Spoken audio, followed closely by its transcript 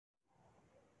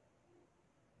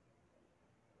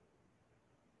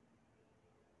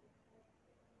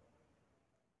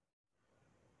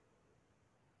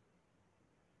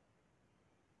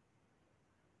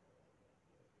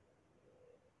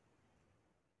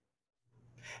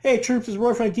Hey troops, it's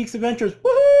Roy from Geeks Adventures.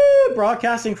 Woohoo!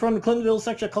 Broadcasting from the Clintonville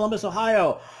section of Columbus,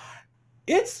 Ohio.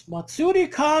 It's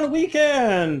Matsuricon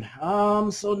weekend.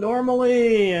 So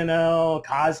normally,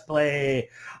 cosplay,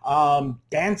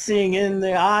 dancing in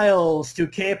the aisles to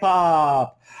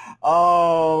K-pop,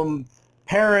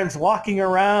 parents walking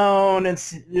around and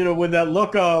with that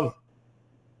look of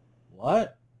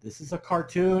what? This is a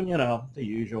cartoon, the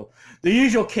usual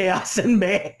chaos and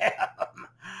mayhem.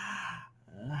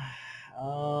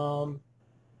 Um,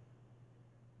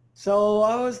 so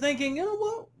I was thinking,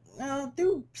 what, I'll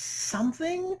do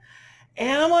something.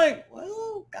 And I'm like,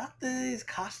 well, got these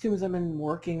costumes I've been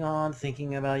working on,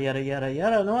 thinking about yada, yada,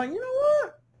 yada. And I'm like, you know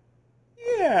what?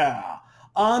 Yeah.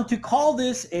 To call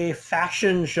this a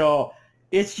fashion show,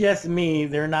 it's just me.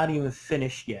 They're not even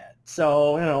finished yet.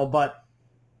 So, but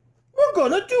we're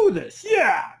gonna do this.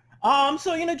 Yeah.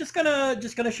 So, just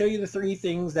gonna show you the three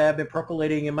things that have been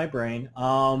percolating in my brain.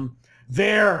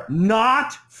 They're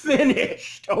not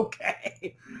finished,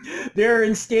 okay? They're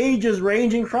in stages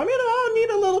ranging from, need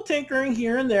a little tinkering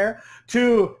here and there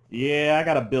to, yeah, I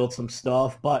got to build some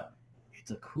stuff, but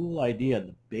it's a cool idea.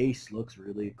 The base looks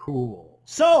really cool.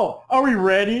 So, are we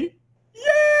ready?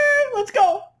 Yay! Let's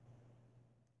go!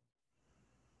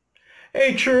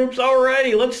 Hey troops,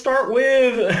 alrighty, let's start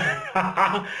with,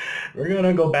 we're going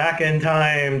to go back in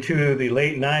time to the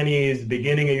late 90s,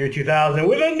 beginning of year 2000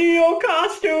 with a Neo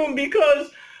costume because,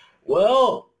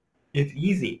 well, it's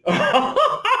easy.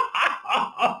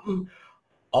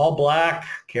 All black,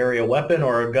 carry a weapon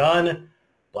or a gun,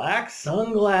 black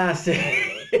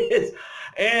sunglasses.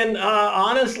 And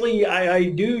honestly, I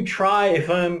do try if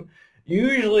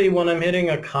usually when I'm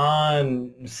hitting a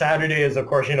con, Saturday is, of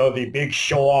course, the big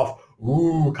show-off,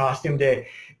 costume day.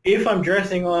 If I'm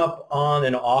dressing up on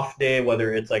an off day,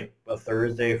 whether it's like a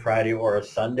Thursday, Friday, or a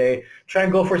Sunday, try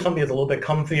and go for something that's a little bit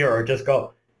comfier or just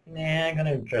go, nah, I'm going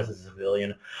to dress as a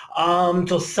civilian.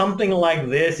 So something like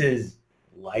this is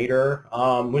lighter,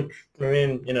 which,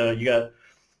 you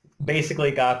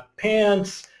basically got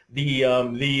pants,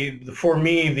 for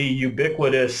me, the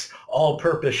ubiquitous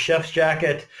all-purpose chef's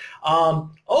jacket.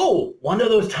 One of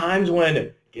those times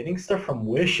when getting stuff from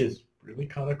Wish is really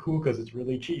kind of cool because it's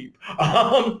really cheap.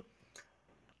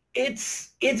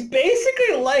 It's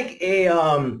basically like a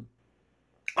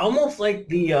almost like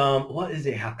the what is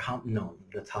it? No,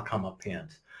 that's Hakama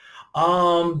pants.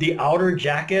 The outer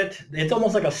jacket, it's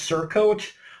almost like a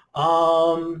surcoat.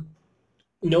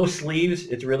 No sleeves.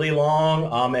 It's really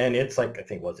long. And it's like, I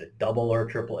think, was it double or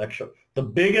triple extra? The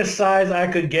biggest size I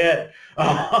could get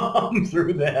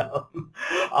through them.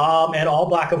 And all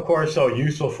black, of course, so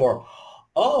useful for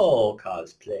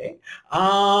cosplay.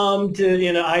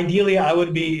 Ideally I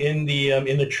would be in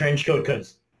the trench coat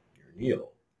because you're Neo.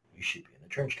 You should be in the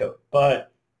trench coat.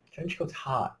 But trench coat's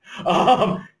hot.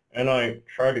 And I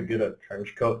tried to get a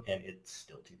trench coat and it's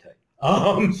still too tight.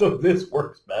 So this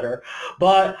works better.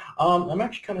 But I'm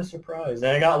actually kind of surprised.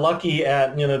 And I got lucky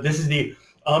at, this is the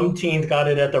umpteenth, got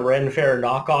it at the Ren Fair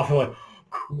knockoff and went,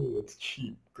 cool, it's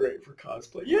cheap. Great for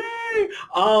cosplay. Yay!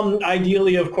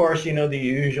 Ideally, of course, the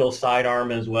usual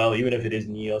sidearm as well, even if it is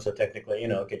Neo, so technically,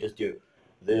 could just do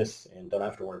this and don't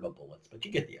have to worry about bullets, but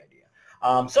you get the idea.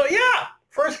 So yeah,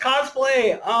 first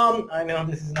cosplay. I know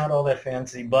this is not all that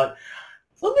fancy, but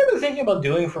something I've been thinking about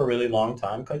doing for a really long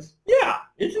time, because, yeah,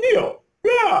 it's Neo.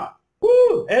 Yeah!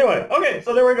 Woo! Anyway, okay,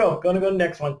 so there we go. Gonna go to the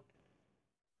next one.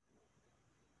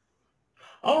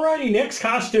 Alrighty, next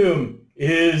costume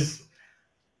is...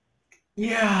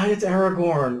 yeah, it's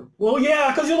Aragorn. Well,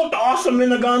 yeah, because he looked awesome in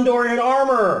the Gondorian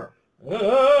armor.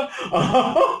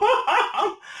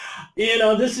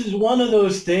 This is one of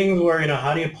those things where,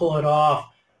 how do you pull it off?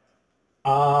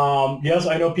 Yes,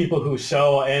 I know people who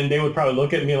sew, and they would probably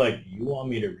look at me like, you want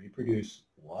me to reproduce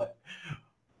what?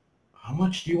 How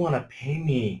much do you want to pay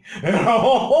me?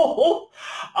 So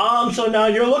now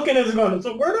you're looking at this going,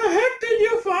 so where the heck did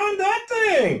you find that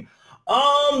thing?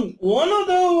 One of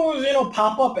those,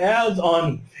 pop-up ads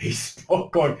on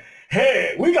Facebook going,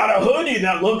 hey, we got a hoodie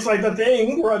that looks like the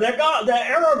thing that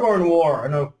Aragorn wore.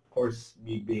 And of course,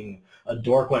 me being a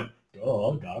dork went,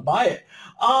 oh, gotta buy it.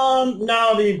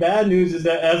 Now the bad news is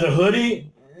that as a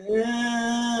hoodie,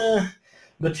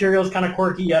 material's kind of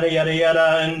quirky, yada, yada,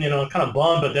 yada, and, kind of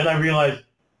bummed, but then I realized,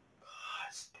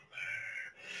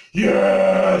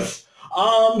 yes!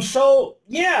 So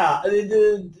yeah,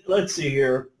 let's see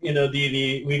here.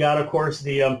 We got, of course,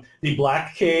 the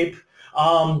black cape,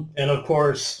 and of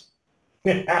course,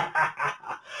 this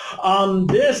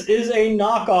is a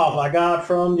knockoff I got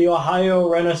from the Ohio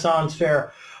Renaissance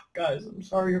Fair. Guys, I'm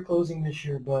sorry you're closing this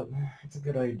year, but it's a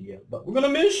good idea. But we're gonna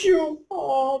miss you.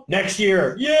 Next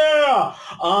year, yeah.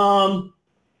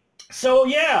 So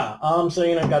yeah, so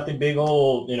you know, got the big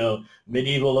old, you know,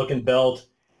 medieval looking belt,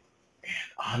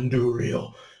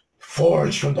 Anduril,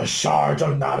 forged from the shards of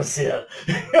Narsil.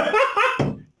 Had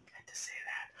to say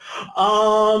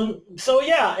that. So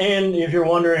yeah, and if you're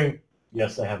wondering,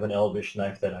 yes, I have an elvish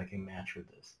knife that I can match with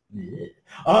this. Yeah.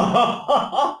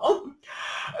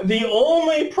 The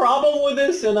only problem with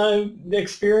this, and I'm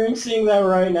experiencing that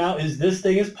right now, is this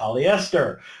thing is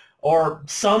polyester or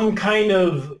some kind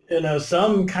of, you know,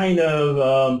 some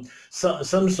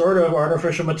sort of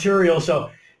artificial material.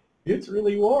 So it's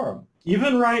really warm.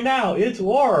 Even right now, it's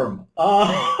warm.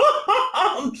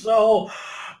 So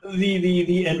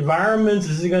the environments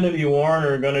is going to be warm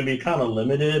or going to be kind of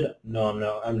limited.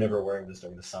 No, I'm never wearing this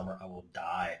during the summer. I will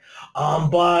die.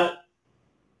 But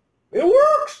it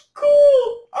works.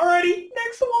 Cool. Alrighty,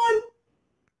 next one.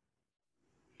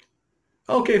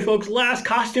 Okay, folks, last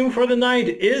costume for the night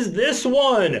is this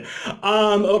one.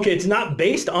 Okay, it's not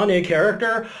based on a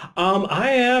character.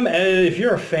 I am, if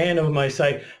you're a fan of my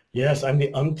site, yes, I'm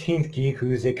the umpteenth geek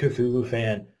who's a Cthulhu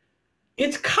fan.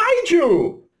 It's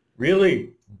kaiju!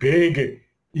 Really big,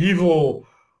 evil,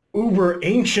 uber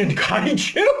ancient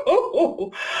kaiju.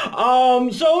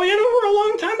 So, you know, for a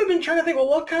long time I've been trying to think, well,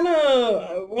 what kind of,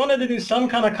 I wanted to do some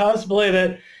kind of cosplay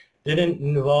that didn't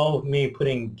involve me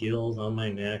putting gills on my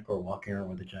neck or walking around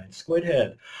with a giant squid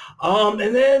head. And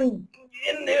then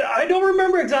I don't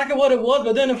remember exactly what it was,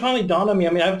 but then it finally dawned on me.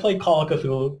 I mean, I've played Call of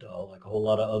Cthulhu, like a whole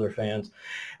lot of other fans.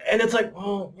 And it's like,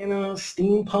 well, you know,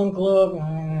 steampunk look,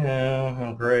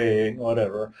 yeah, great,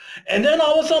 whatever. And then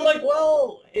all of a sudden I'm like,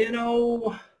 well, you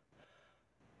know,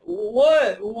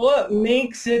 what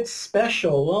makes it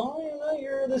special? Well, you know,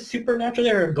 you're the supernatural,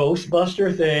 you're a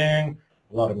Ghostbuster thing.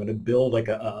 Well, I'm going to build like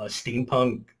a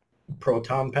steampunk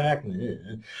proton pack.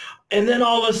 And then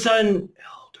all of a sudden,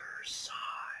 Elder Sign.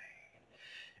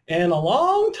 And a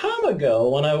long time ago,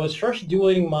 when I was first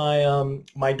doing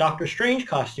my Doctor Strange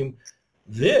costume,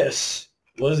 this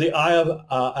was the Eye of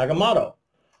Agamotto.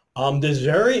 This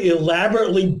very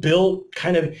elaborately built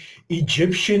kind of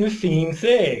Egyptian themed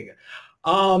thing.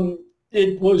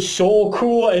 It was so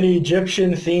cool and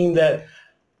Egyptian themed that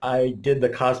I did the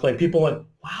cosplay. People went,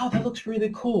 wow, that looks really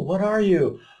cool. What are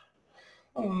you?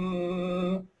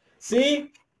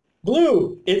 See?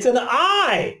 Blue. It's an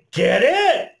eye. Get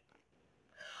it?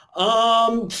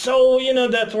 So, you know,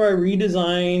 that's where I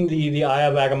redesigned the Eye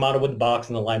of Agamotto with the box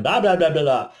and the line, blah, blah, blah, blah,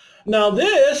 blah. Now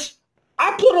this,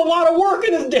 I put a lot of work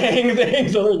in this dang thing,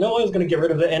 so there's no way I was going to get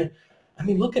rid of it. And, I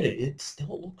mean, look at it. It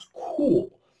still looks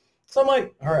cool. So I'm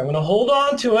like, all right, I'm going to hold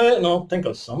on to it, and I'll think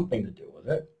of something to do with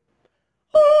it.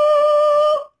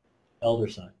 Elder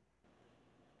Sign.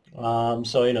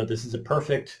 So, you know, this is a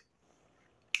perfect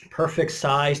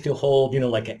size to hold, you know,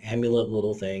 like an amulet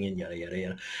little thing and yada, yada,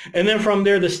 yada. And then from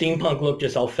there, the steampunk look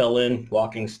just all fell in.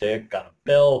 Walking stick, got a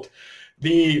belt.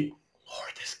 Lord,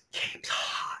 this cape's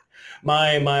hot.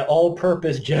 My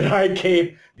all-purpose Jedi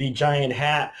cape, the giant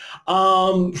hat.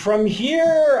 From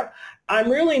here, I'm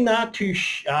really not too,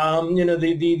 you know,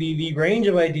 the range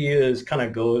of ideas kind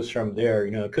of goes from there.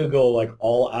 You know, it could go like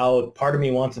all out. Part of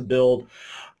me wants to build,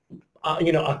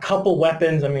 you know, a couple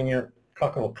weapons. I mean, you're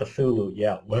talking about Cthulhu.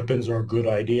 Yeah, weapons are a good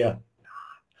idea.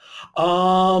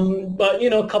 But, you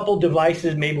know, a couple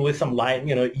devices, maybe with some light,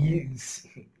 you know,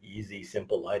 easy,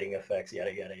 simple lighting effects,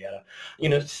 yada, yada, yada. You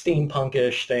know,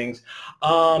 steampunkish things.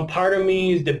 Part of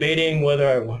me is debating whether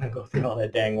I want to go through all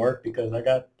that dang work because I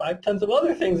got 5 tons of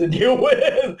other things to deal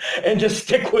with and just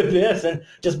stick with this and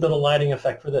just build a lighting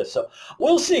effect for this. So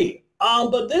we'll see.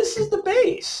 But this is the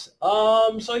base.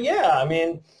 So yeah, I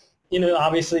mean, you know,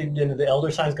 obviously, you know, the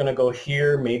Elder Sign's going to go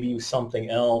here, maybe use something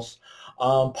else.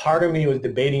 Part of me was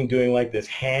debating doing like this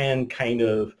hand kind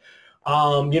of,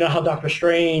 you know how Doctor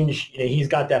Strange, you know, he's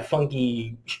got that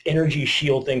funky energy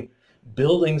shield thing,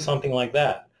 building something like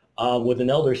that with an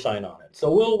Elder Sign on it.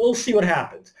 So we'll see what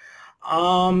happens.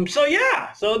 So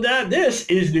yeah, so this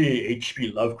is the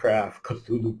H.P. Lovecraft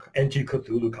Cthulhu,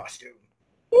 anti-Cthulhu costume.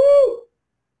 Woo!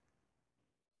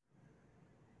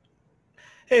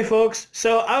 Hey folks,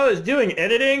 so I was doing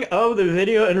editing of the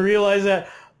video and realized that,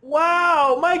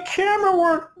 wow, my camera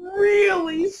work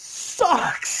really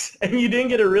sucks, and you didn't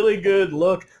get a really good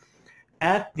look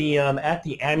at the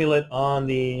amulet on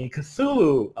the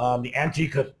Cthulhu, the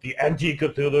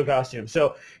anti-Cthulhu costume.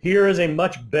 So here is a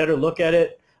much better look at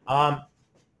it, and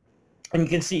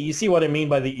you see what I mean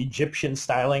by the Egyptian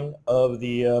styling of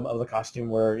the costume,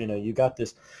 where you know you got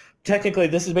this. Technically,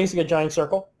 this is basically a giant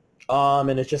circle.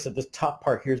 And it's just that this top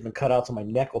part here has been cut out so my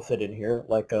neck will fit in here,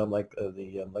 like some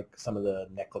of the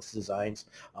necklace designs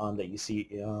that you see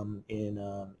in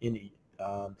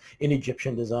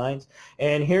Egyptian designs.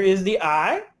 And here is the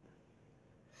eye.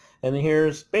 And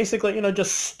here's basically,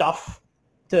 just stuff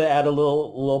to add a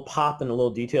little pop and a little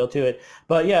detail to it.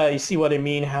 But yeah, you see what I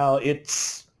mean, how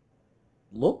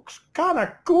looks kind of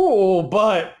cool,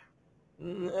 but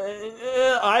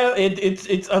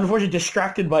it's unfortunately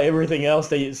distracted by everything else,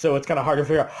 so it's kind of hard to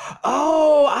figure out,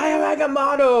 oh, I am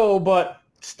Agamotto, but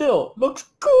still looks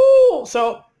cool.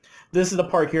 So this is the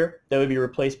part here that would be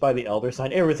replaced by the Elder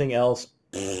sign. Everything else,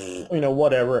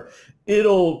 whatever.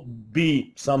 It'll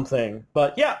be something.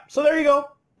 But yeah, so there you go.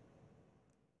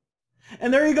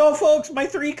 And there you go, folks, my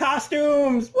 3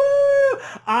 costumes. Woo!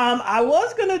 I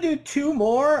was gonna do 2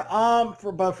 more.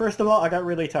 But first of all, I got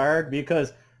really tired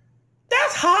because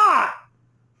that's hot.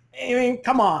 I mean,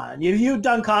 come on. If you've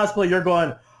done cosplay, you're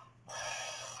going.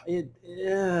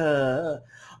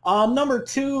 Number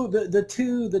 2,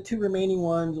 the two remaining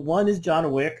ones. One is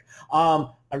John Wick.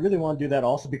 I really want to do that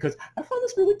also because I found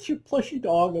this really cute plushy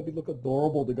dog that would look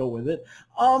adorable to go with it.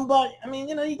 But I mean,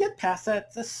 you get past that.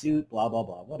 It's a suit, blah blah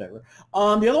blah, whatever.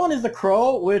 The other one is the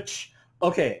Crow, which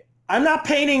okay, I'm not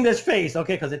painting this face,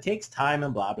 okay, because it takes time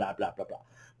and blah blah blah blah blah.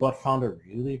 But found a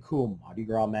really cool Mardi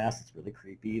Gras mask. It's really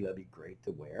creepy. That'd be great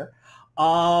to wear.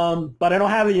 But I don't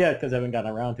have it yet because I haven't gotten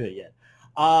around to it yet.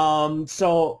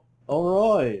 So,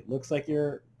 Roy, looks like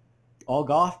you're all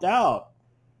gothed out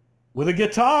with a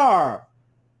guitar.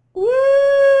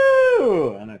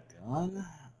 Woo! And a gun.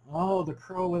 Oh, the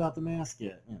Crow without the mask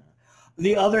yet. Yeah.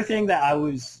 The other thing that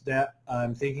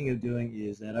I'm thinking of doing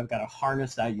is that I've got a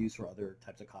harness that I use for other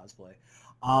types of cosplay.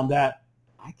 That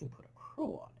I can put a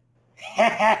crow on it.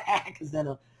 Because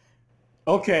then,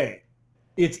 okay,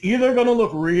 it's either gonna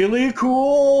look really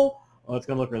cool or it's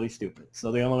gonna look really stupid.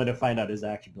 So the only way to find out is to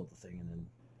actually build the thing and then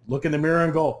look in the mirror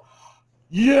and go,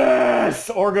 yes,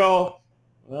 or go,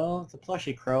 well, it's a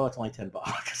plushy crow. It's only $10.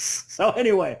 So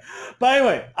anyway,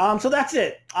 so that's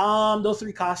it. Those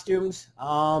 3 costumes.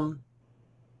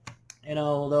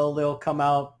 They'll come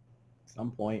out at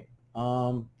some point.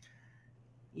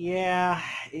 Yeah,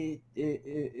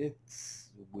 it's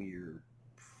weird.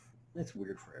 It's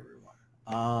weird for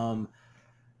everyone.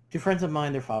 2 friends of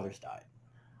mine, their fathers died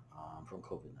from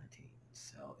COVID-19.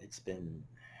 So it's been.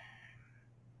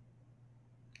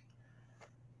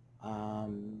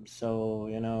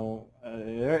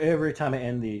 Every time I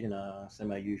end the,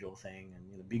 semi-usual thing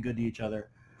and be good to each other.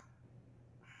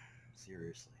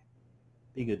 Seriously.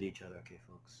 Be good to each other, okay,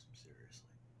 folks? Seriously.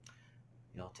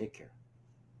 Y'all take care.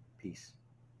 Peace.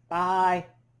 Bye.